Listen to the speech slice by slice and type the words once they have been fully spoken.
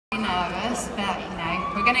nervous, but you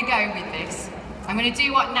know, we're going to go with this. I'm going to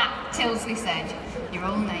do what Nat Tilsley said, you're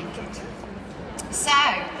all naked. So,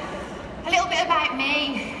 a little bit about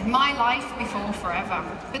me, my life before Forever.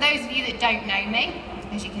 For those of you that don't know me,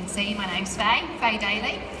 as you can see, my name's Faye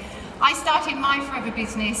Daly. I started my Forever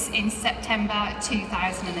business in September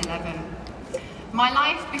 2011. My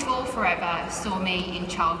life before Forever saw me in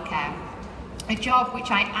childcare, a job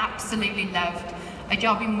which I absolutely loved, a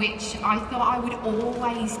job in which I thought I would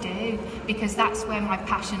always do because that's where my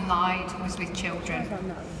passion lied, was with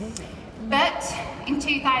children. But in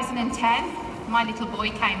 2010, my little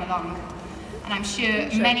boy came along, and I'm sure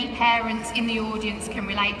many parents in the audience can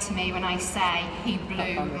relate to me when I say he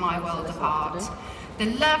blew my world apart. The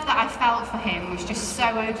love that I felt for him was just so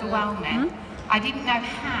overwhelming. I didn't know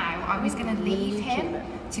how I was going to leave him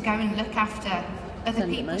to go and look after other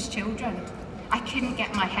people's children. I couldn't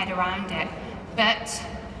get my head around it, but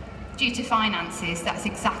due to finances, that's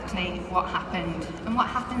exactly what happened. And what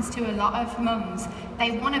happens to a lot of mums,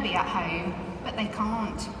 they want to be at home, but they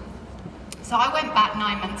can't. So I went back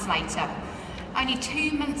 9 months later. Only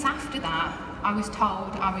 2 months after that, I was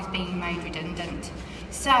told I was being made redundant.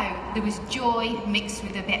 So there was joy mixed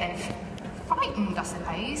with a bit of frightened, I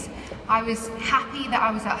suppose. I was happy that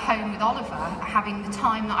I was at home with Oliver, having the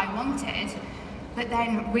time that I wanted, but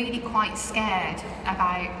then really quite scared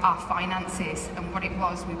about our finances and what it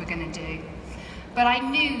was we were going to do. But I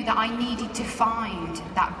knew that I needed to find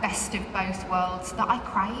that best of both worlds that I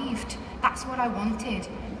craved. That's what I wanted.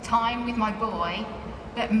 Time with my boy,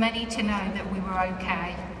 but money to know that we were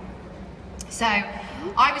okay. So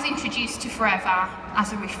I was introduced to Forever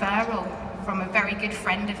as a referral from a very good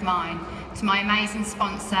friend of mine to my amazing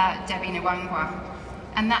sponsor, Debbie Nwangwa.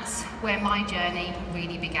 And that's where my journey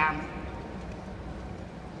really began.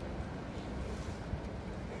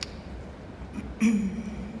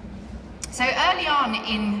 So early on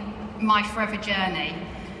in my Forever journey,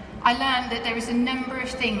 I learned that there was a number of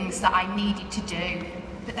things that I needed to do,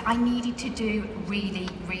 but that I needed to do really,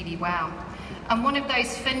 really well. And one of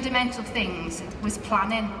those fundamental things was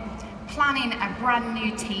planning. Planning a brand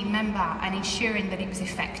new team member and ensuring that it was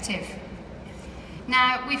effective.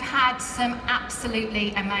 Now, we've had some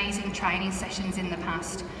absolutely amazing training sessions in the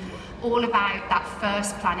past, all about that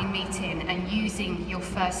first planning meeting and using your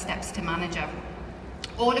first steps to manager,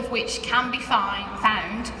 all of which can be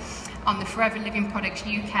found on the Forever Living Products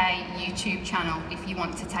UK YouTube channel if you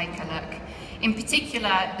want to take a look. In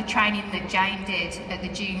particular, the training that Jane did at the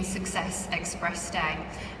June Success Express Day.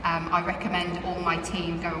 I recommend all my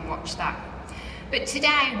team go and watch that. But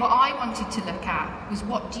today, what I wanted to look at was,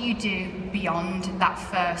 what do you do beyond that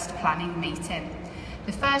first planning meeting?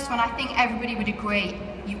 The first one, I think everybody would agree,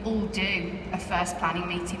 you all do a first planning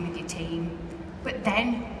meeting with your team. But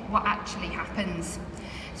then, what actually happens?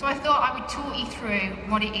 So I thought I would talk you through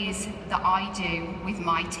what it is that I do with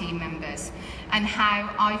my team members and how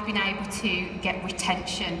I've been able to get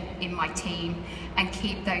retention in my team and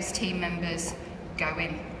keep those team members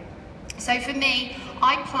going. So for me,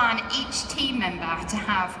 I plan each team member to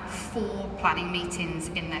have 4 planning meetings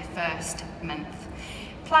in their first month.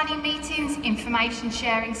 Planning meetings, information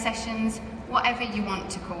sharing sessions, whatever you want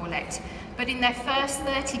to call it. But in their first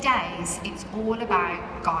 30 days, it's all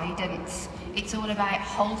about guidance. It's all about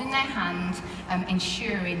holding their hand and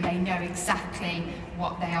ensuring they know exactly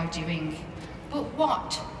what they are doing. But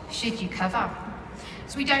what should you cover?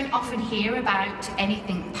 So we don't often hear about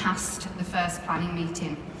anything past the first planning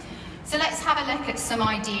meeting. So let's have a look at some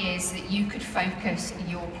ideas that you could focus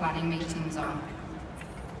your planning meetings on.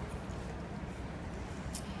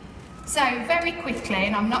 So very quickly,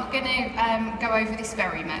 and I'm not going to go over this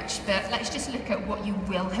very much, but let's just look at what you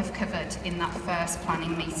will have covered in that first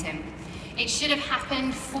planning meeting. It should have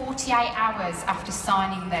happened 48 hours after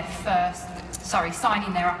signing their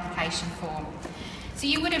application form. So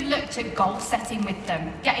you would have looked at goal setting with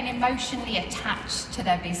them, getting emotionally attached to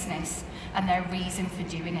their business and their reason for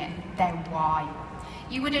doing it, their why.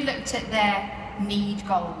 You would have looked at their need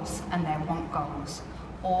goals and their want goals,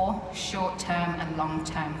 or short-term and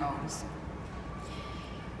long-term goals.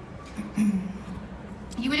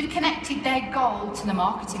 You would have connected their goal to the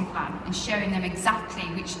marketing plan and showing them exactly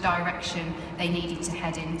which direction they needed to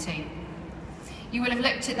head into. You would have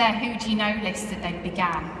looked at their who do you know list that they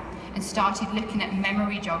began and started looking at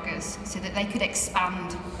memory joggers so that they could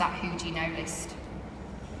expand that who do you know list.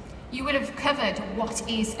 You would have covered what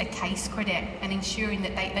is a case credit and ensuring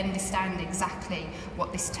that they understand exactly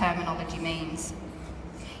what this terminology means.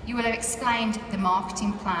 You will have explained the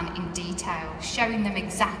marketing plan in detail, showing them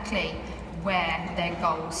exactly where their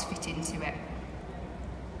goals fit into it.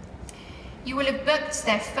 You will have booked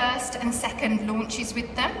their first and second launches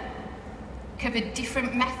with them, covered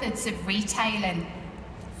different methods of retailing,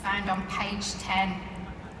 found on page 10.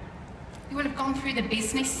 We would have gone through the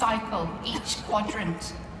business cycle, each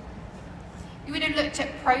quadrant. We would have looked at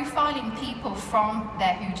profiling people from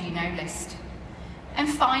their Who Do You Know list. And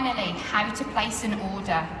finally, how to place an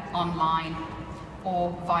order online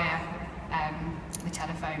or via the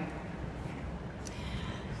telephone.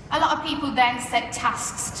 A lot of people then set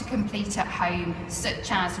tasks to complete at home,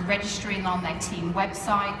 such as registering on their team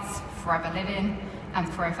websites, Forever Living and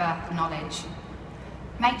Forever Knowledge.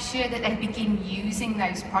 Make sure that they begin using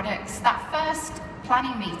those products. That first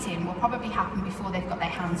planning meeting will probably happen before they've got their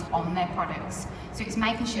hands on their products. So it's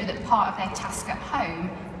making sure that part of their task at home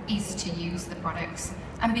is to use the products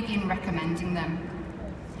and begin recommending them.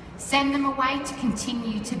 Send them away to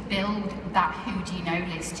continue to build that Who Do You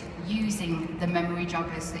Know list using the memory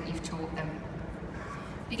joggers that you've taught them.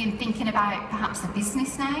 Begin thinking about perhaps a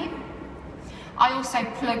business name. I also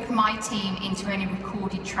plug my team into any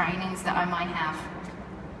recorded trainings that I might have.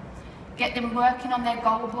 Get them working on their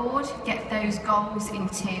goal board, get those goals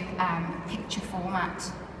into picture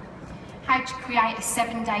format. How to create a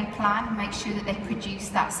 7-day plan, make sure that they produce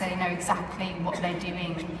that so they know exactly what they're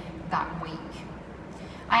doing that week.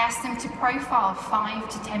 I asked them to profile 5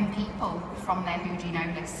 to 10 people from their Who Do You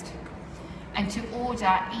Know list and to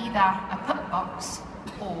order either a put box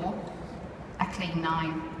or a Clean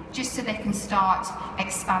 9, just so they can start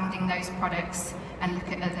expanding those products and look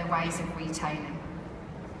at other ways of retailing.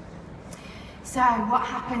 So what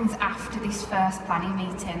happens after this first planning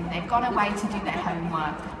meeting? They've gone away to do their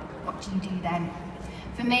homework. What do you do then?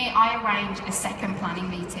 For me, I arrange a second planning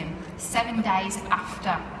meeting, 7 days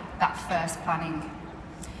after that first planning.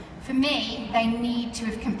 For me, they need to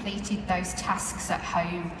have completed those tasks at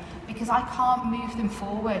home because I can't move them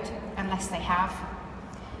forward unless they have.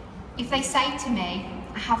 If they say to me,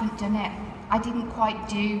 I haven't done it, I didn't quite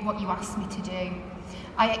do what you asked me to do,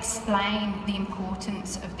 I explain the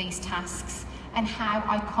importance of these tasks and how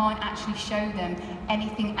I can't actually show them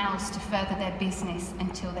anything else to further their business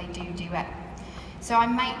until they do it. So I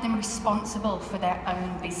make them responsible for their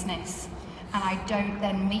own business and I don't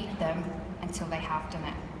then meet them until they have done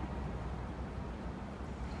it.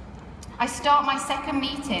 I start my second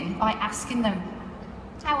meeting by asking them,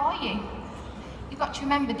 how are you? You've got to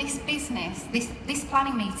remember this business, this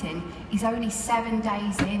planning meeting is only 7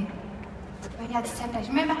 days in. We only had 7 days.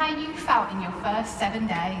 Remember how you felt in your first 7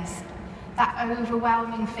 days? That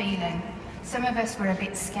overwhelming feeling. Some of us were a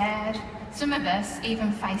bit scared. Some of us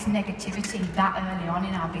even faced negativity that early on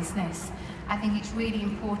in our business. I think it's really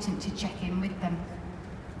important to check in with them.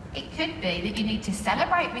 It could be that you need to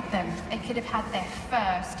celebrate with them. They could have had their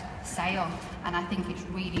first sale, and I think it's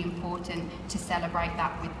really important to celebrate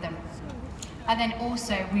that with them. And then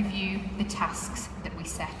also review the tasks that we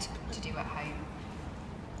set to do at home.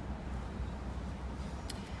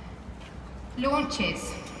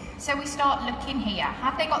 Launches. So we start looking here.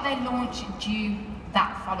 Have they got their launch due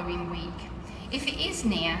that following week? If it is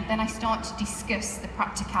near, then I start to discuss the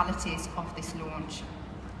practicalities of this launch.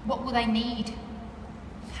 What will they need?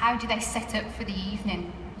 How do they set up for the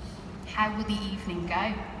evening? How will the evening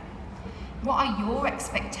go? What are your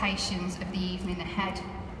expectations of the evening ahead?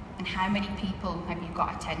 And how many people have you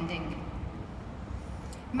got attending?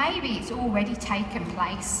 Maybe it's already taken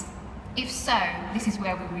place. If so, this is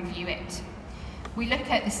where we review it. We look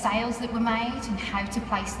at the sales that were made and how to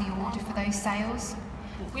place the order for those sales.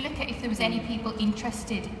 We look at if there was any people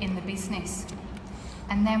interested in the business.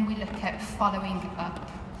 And then we look at following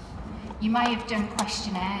up. You may have done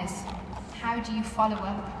questionnaires. How do you follow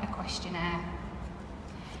up a questionnaire?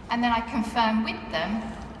 And then I confirm with them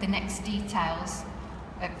the details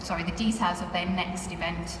of their next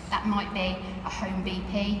event. That might be a home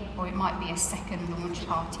BP or it might be a second launch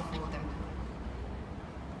party for them.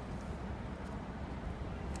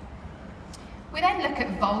 We then look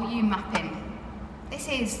at volume mapping. This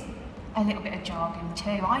is a little bit of jargon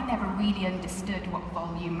too. I never really understood what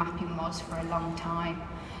volume mapping was for a long time.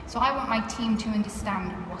 So I want my team to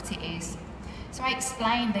understand what it is. So I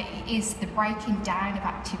explained that it is the breaking down of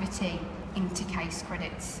activity into case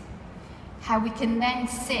credits. How we can then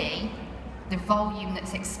see the volume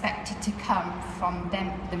that's expected to come from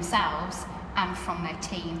themselves and from their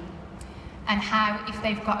team. And how, if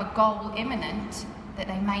they've got a goal imminent, that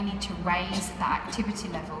they may need to raise that activity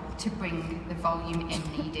level to bring the volume in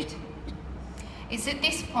needed. It's at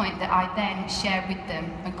this point that I then share with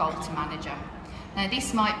them a goal to manager. Now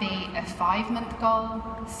this might be a 5-month goal,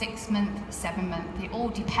 6-month, 7-month. It all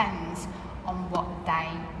depends on what they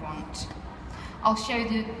want. I'll show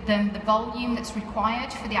them the volume that's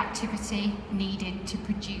required for the activity needed to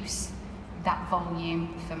produce that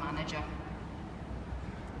volume for manager.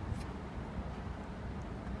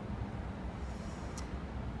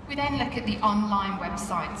 We then look at the online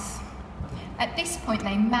websites. At this point,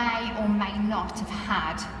 they may or may not have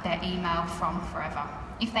had their email from Forever.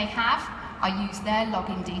 If they have, I use their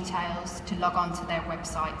login details to log on to their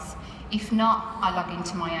websites. If not, I log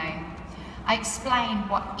into my own. I explain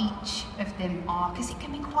what each of them are, because it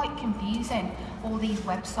can be quite confusing, all these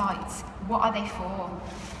websites. What are they for?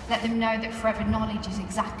 Let them know that Forever Knowledge is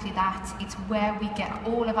exactly that. It's where we get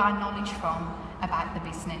all of our knowledge from about the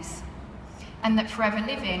business. And that Forever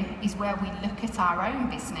Living is where we look at our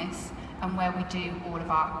own business and where we do all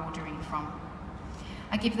of our ordering from.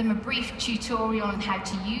 I give them a brief tutorial on how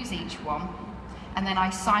to use each one, and then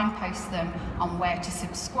I signpost them on where to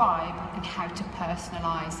subscribe and how to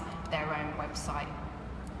personalise their own website.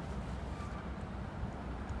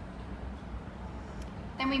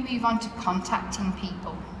 Then we move on to contacting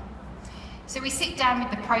people. So we sit down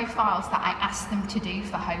with the profiles that I asked them to do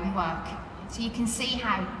for homework. So you can see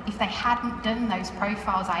how, if they hadn't done those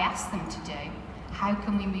profiles I asked them to do, how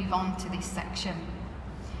can we move on to this section?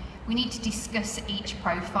 We need to discuss each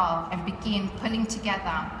profile and begin pulling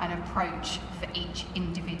together an approach for each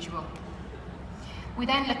individual. We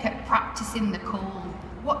then look at practicing the call.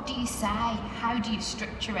 What do you say? How do you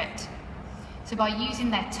structure it? So by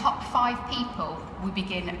using their top 5 people, we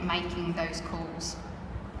begin making those calls.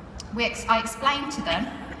 I explain to them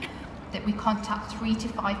that we contact 3 to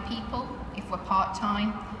 5 people if we're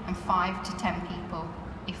part-time and 5 to 10 people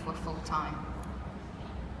if we're full-time.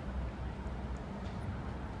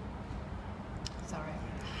 Sorry.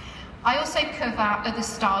 I also cover other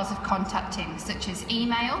styles of contacting, such as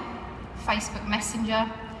email, Facebook Messenger,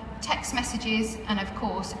 text messages, and of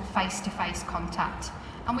course, face-to-face contact.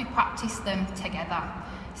 And we practice them together,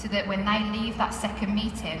 so that when they leave that second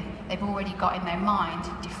meeting, they've already got in their mind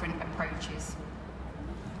different approaches.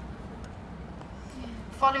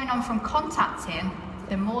 Following on from contacting,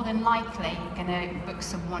 they're more than likely going to book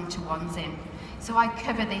some one-to-ones in. So I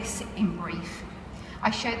cover this in brief.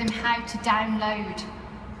 I show them how to download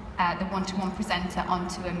the one-to-one presenter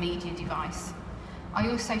onto a media device. I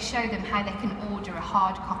also show them how they can order a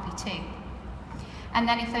hard copy too. And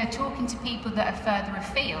then if they're talking to people that are further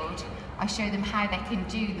afield, I show them how they can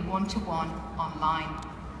do the one-to-one online.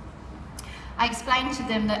 I explain to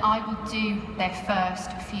them that I will do their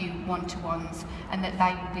first few one-to-ones and that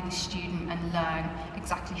they will be the student and learn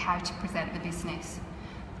exactly how to present the business.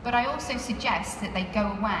 But I also suggest that they go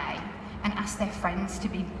away and ask their friends to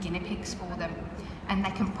be guinea pigs for them, and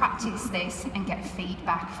they can practice this and get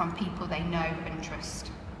feedback from people they know and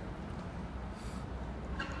trust.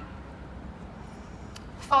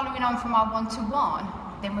 Following on from our one-to-one,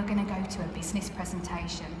 then we're going to go to a business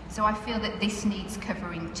presentation. So I feel that this needs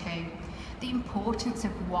covering too. The importance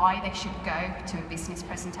of why they should go to a business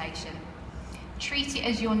presentation. Treat it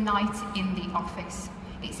as your night in the office.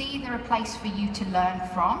 It's either a place for you to learn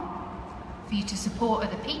from, for you to support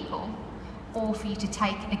other people, or for you to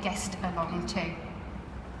take a guest along too.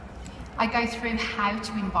 I go through how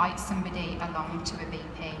to invite somebody along to a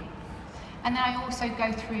BP. And then I also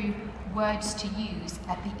go through words to use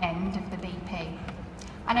at the end of the BP.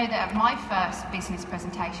 I know that at my first business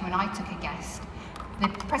presentation, when I took a guest, the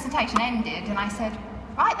presentation ended and I said,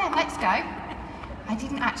 right then, let's go. I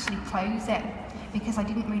didn't actually close it because I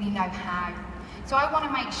didn't really know how. So I want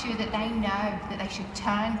to make sure that they know that they should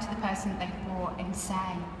turn to the person that they brought and say,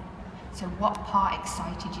 so what part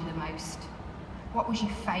excited you the most? What was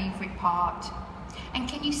your favourite part? And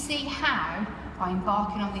can you see how, by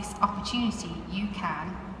embarking on this opportunity, you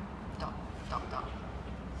can ...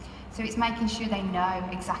 So it's making sure they know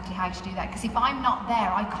exactly how to do that, because if I'm not there,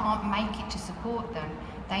 I can't make it to support them.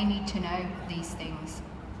 They need to know these things.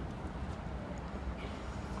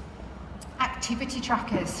 Activity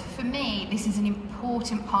trackers. For me, this is an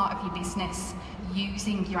important part of your business,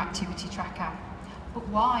 using your activity tracker. But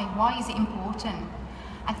why? Why is it important?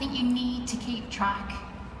 I think you need to keep track.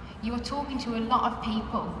 You're talking to a lot of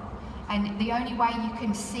people, and the only way you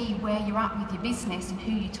can see where you're at with your business and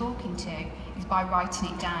who you're talking to is by writing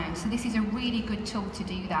it down. So this is a really good tool to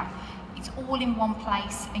do that. It's all in one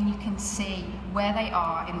place and you can see where they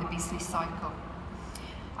are in the business cycle.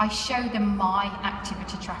 I show them my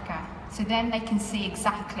activity tracker, so then they can see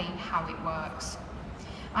exactly how it works.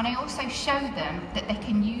 And I also show them that they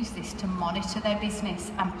can use this to monitor their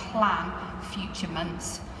business and plan future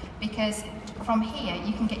months, because from here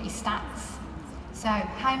you can get your stats. So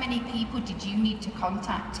how many people did you need to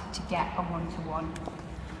contact to get a one-to-one?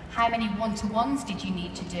 How many one-to-ones did you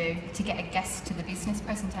need to do to get a guest to the business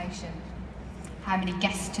presentation? How many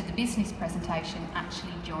guests to the business presentation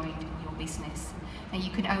actually joined your business? And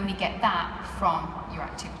you can only get that from your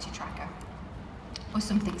activity tracker or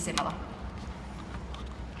something similar.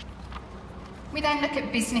 We then look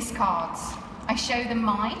at business cards. I show them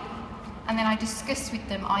mine, and then I discuss with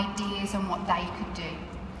them ideas on what they could do.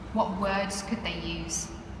 What words could they use?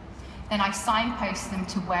 Then I signpost them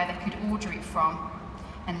to where they could order it from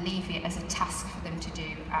and leave it as a task for them to do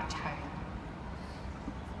at home.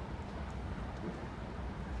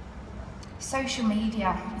 Social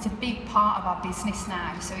media is a big part of our business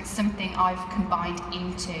now, so it's something I've combined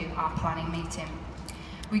into our planning meeting.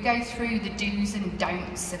 We go through the do's and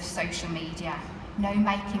don'ts of social media. No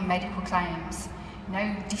making medical claims,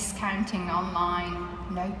 no discounting online,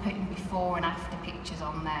 no putting before and after pictures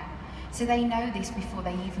on there. So they know this before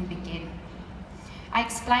they even begin. I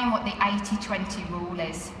explain what the 80-20 rule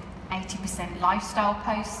is. 80% lifestyle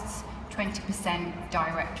posts, 20%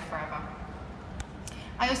 direct forever.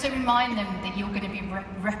 I also remind them that you're going to be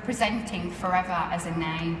representing forever as a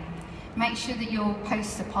name. Make sure that your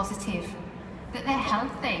posts are positive, that they're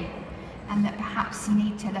healthy, and that perhaps you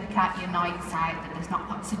need to look at your nights out, that there's not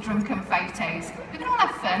lots of drunken photos. We can all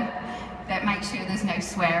have fun, but make sure there's no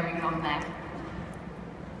swearing on there.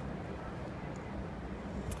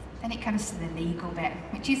 Then it comes to the legal bit,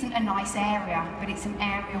 which isn't a nice area, but it's an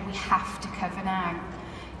area we have to cover now.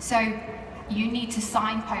 So you need to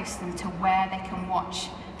signpost them to where they can watch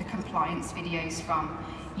the compliance videos from.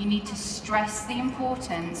 You need to stress the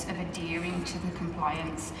importance of adhering to the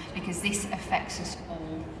compliance, because this affects us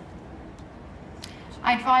all.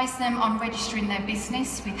 I advise them on registering their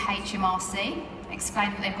business with HMRC,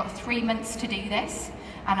 explain that they've got 3 months to do this,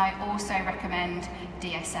 and I also recommend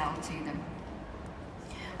DSL to them.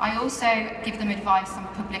 I also give them advice on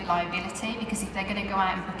public liability, because if they're going to go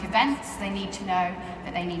out and book events, they need to know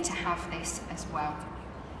that they need to have this as well.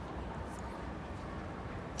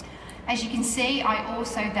 As you can see, I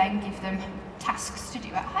also then give them tasks to do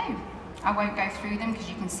at home. I won't go through them because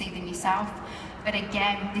you can see them yourself, but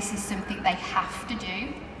again, this is something they have to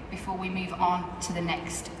do before we move on to the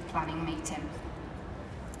next planning meeting.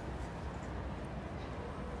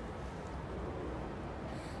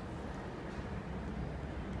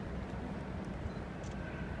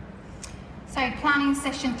 So planning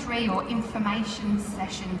session 3 or information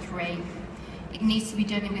session 3, it needs to be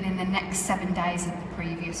done within the next 7 days of the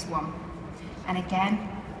previous one. And again,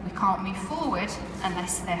 we can't move forward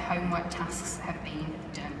unless their homework tasks have been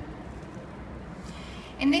done.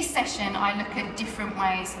 In this session, I look at different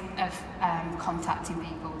ways of contacting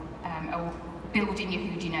people, or building your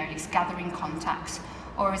who do you know list, gathering contacts,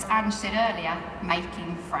 or as Ange said earlier,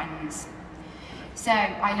 making friends. So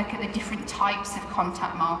I look at the different types of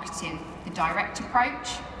contact marketing, the direct approach,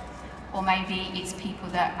 or maybe it's people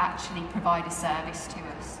that actually provide a service to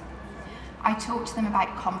us. I talk to them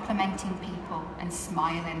about complimenting people and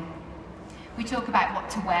smiling. We talk about what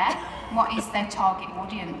to wear, what is their target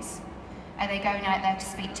audience. Are they going out there to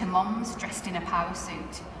speak to mums dressed in a power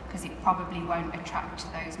suit? Because it probably won't attract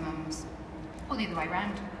those mums. Or the other way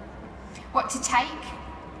around. What to take,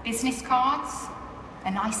 business cards,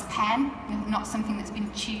 a nice pen, not something that's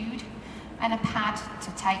been chewed, and a pad to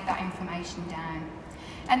take that information down.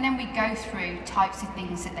 And then we go through types of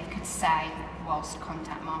things that they could say whilst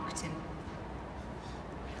contact marketing.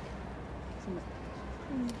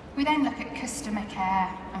 We then look at customer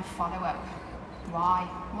care and follow-up. Why?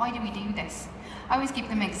 Why do we do this? I always give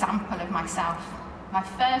them an example of myself. My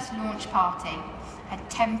first launch party had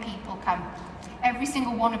 10 people come. Every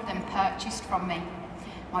single one of them purchased from me.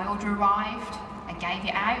 My order arrived, I gave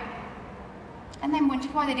it out, and then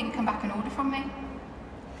wondered why they didn't come back and order from me.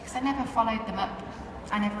 Because I never followed them up.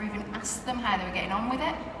 I never even asked them how they were getting on with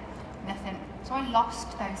it. Nothing. So I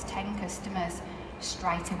lost those 10 customers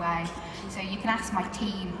straight away. So you can ask my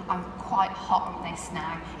team, I'm quite hot on this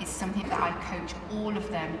now. It's something that I coach all of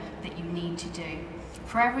them that you need to do.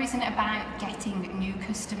 Forever isn't about getting new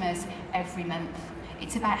customers every month.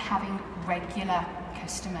 It's about having regular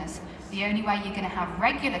customers. The only way you're going to have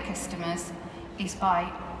regular customers is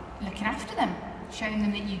by looking after them, showing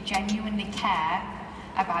them that you genuinely care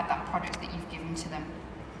about that product that you've given to them.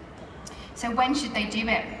 So when should they do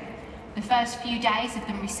it? The first few days of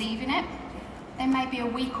them receiving it, then maybe a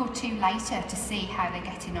week or 2 later to see how they're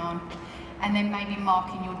getting on, and then maybe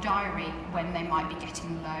mark in your diary when they might be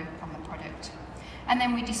getting low on the product. And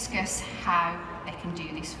then we discuss how they can do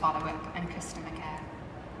this follow-up and customer care.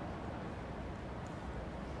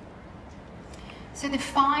 So the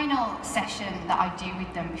final session that I do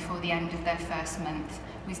with them before the end of their first month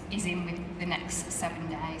is in with the next 7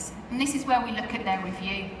 days. And this is where we look at their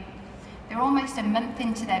review. They're almost a month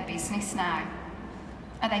into their business now.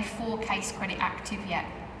 Are they 4 case credit active yet?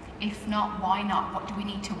 If not, why not? What do we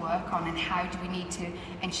need to work on, and how do we need to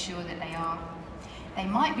ensure that they are? They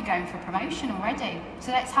might be going for promotion already.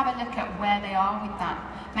 So let's have a look at where they are with that.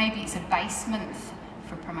 Maybe it's a base month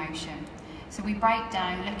for promotion. So we break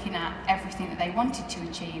down looking at everything that they wanted to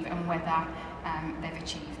achieve and whether they've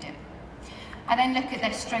achieved it. I then look at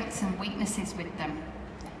their strengths and weaknesses with them.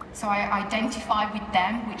 So I identify with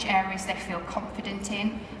them which areas they feel confident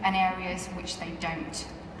in and areas which they don't.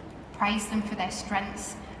 Praise them for their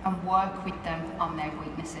strengths and work with them on their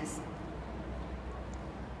weaknesses.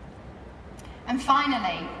 And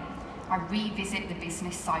finally, I revisit the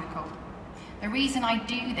business cycle. The reason I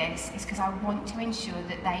do this is because I want to ensure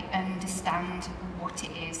that they understand what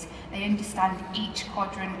it is. They understand each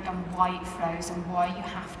quadrant and why it flows and why you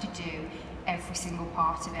have to do every single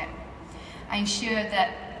part of it. I ensure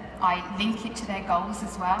that I link it to their goals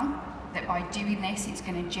as well, that by doing this it's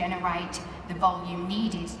going to generate the volume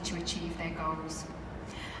needed to achieve their goals.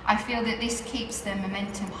 I feel that this keeps their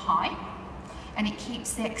momentum high and it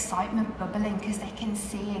keeps the excitement bubbling because they can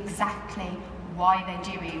see exactly why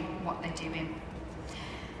they're doing what they're doing.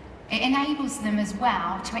 It enables them as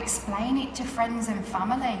well to explain it to friends and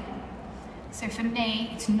family. So for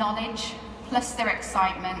me, it's knowledge plus their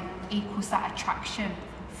excitement equals that attraction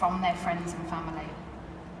from their friends and family.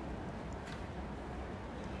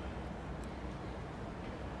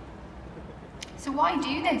 So why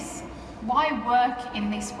do this? Why work in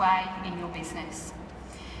this way in your business?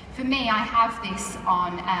 For me, I have this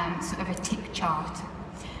on sort of a tick chart,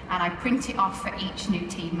 and I print it off for each new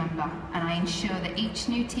team member, and I ensure that each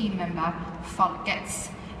new team member gets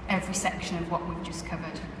every section of what we've just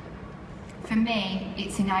covered. For me,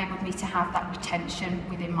 it's enabled me to have that retention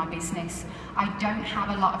within my business. I don't have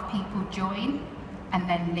a lot of people join and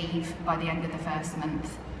then leave by the end of the first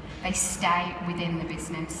month. They stay within the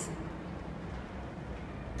business.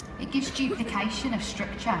 It gives duplication of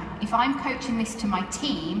structure. If I'm coaching this to my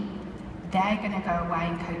team, they're going to go away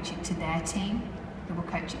and coach it to their team, who will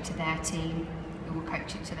coach it to their team, who will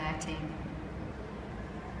coach it to their team.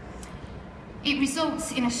 It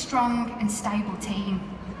results in a strong and stable team,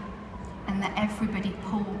 and that everybody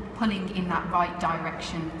pulling in that right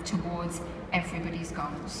direction towards everybody's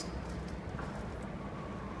goals.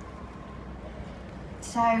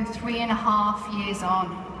 So 3.5 years on,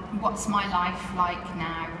 what's my life like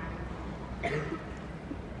now?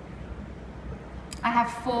 I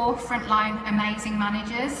have 4 frontline amazing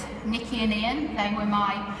managers, Nikki and Ian, they were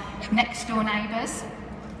my next door neighbours.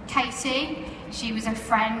 Katie, she was a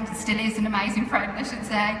friend, still is an amazing friend I should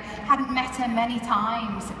say. Hadn't met her many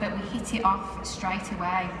times, but we hit it off straight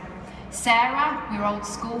away. Sarah, we were old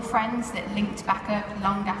school friends that linked back up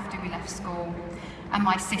long after we left school. And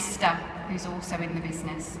my sister, who's also in the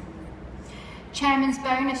business. Chairman's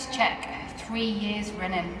bonus check, 3 years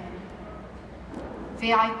running.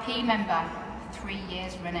 VIP member, 3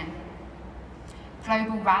 years running.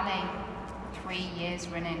 Global Rally, 3 years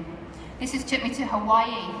running. This has took me to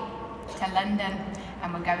Hawaii, to London,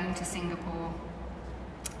 and we're going to Singapore.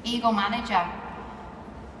 Eagle Manager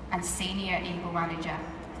and Senior Eagle Manager,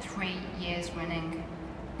 3 years running.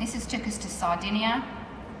 This has took us to Sardinia,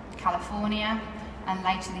 California, and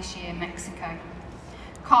later this year, Mexico.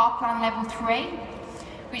 Car Plan Level 3,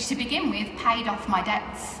 which to begin with paid off my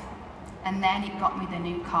debts. And then it got me the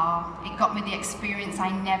new car. It got me the experience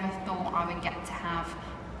I never thought I would get to have.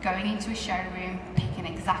 Going into a showroom, picking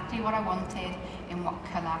exactly what I wanted, in what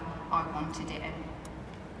colour I wanted it in.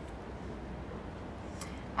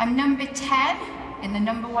 I'm number 10 in the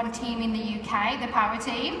number 1 team in the UK, the Power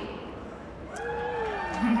Team.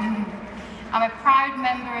 I'm a proud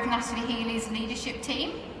member of Natalie Healy's leadership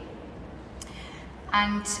team.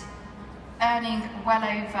 And earning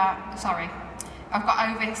I've got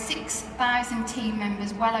over 6,000 team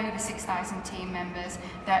members, well over 6,000 team members,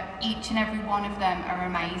 that each and every one of them are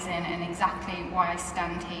amazing and exactly why I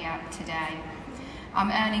stand here today.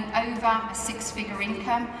 I'm earning over a 6-figure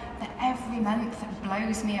income that every month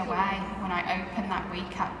blows me away when I open that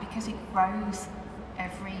recap because it grows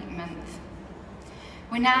every month.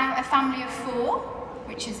 We're now a family of 4,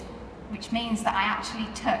 which means that I actually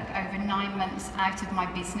took over 9 months out of my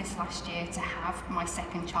business last year to have my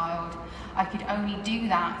second child. I could only do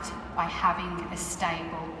that by having a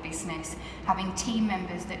stable business, having team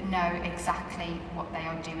members that know exactly what they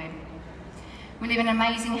are doing. We live in an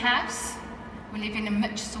amazing house. We live in a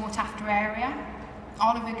much sought after area.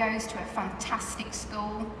 Oliver goes to a fantastic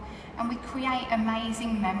school, and we create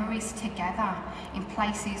amazing memories together in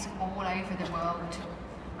places all over the world.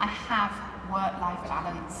 I have work-life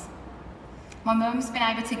balance. My mum's been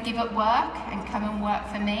able to give up work and come and work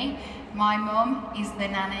for me. My mum is the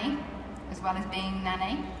nanny, as well as being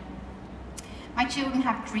nanny. My children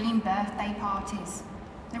have dream birthday parties.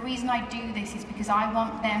 The reason I do this is because I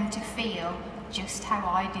want them to feel just how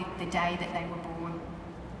I did the day that they were born.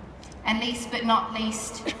 And least but not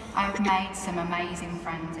least, I've made some amazing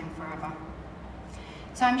friends in Forever.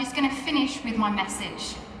 So I'm just going to finish with my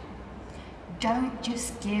message. Don't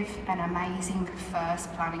just give an amazing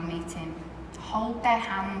first planning meeting. Hold their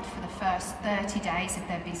hand for the first 30 days of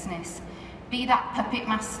their business. Be that puppet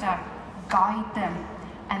master, guide them,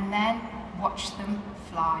 and then watch them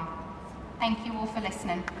fly. Thank you all for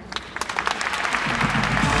listening.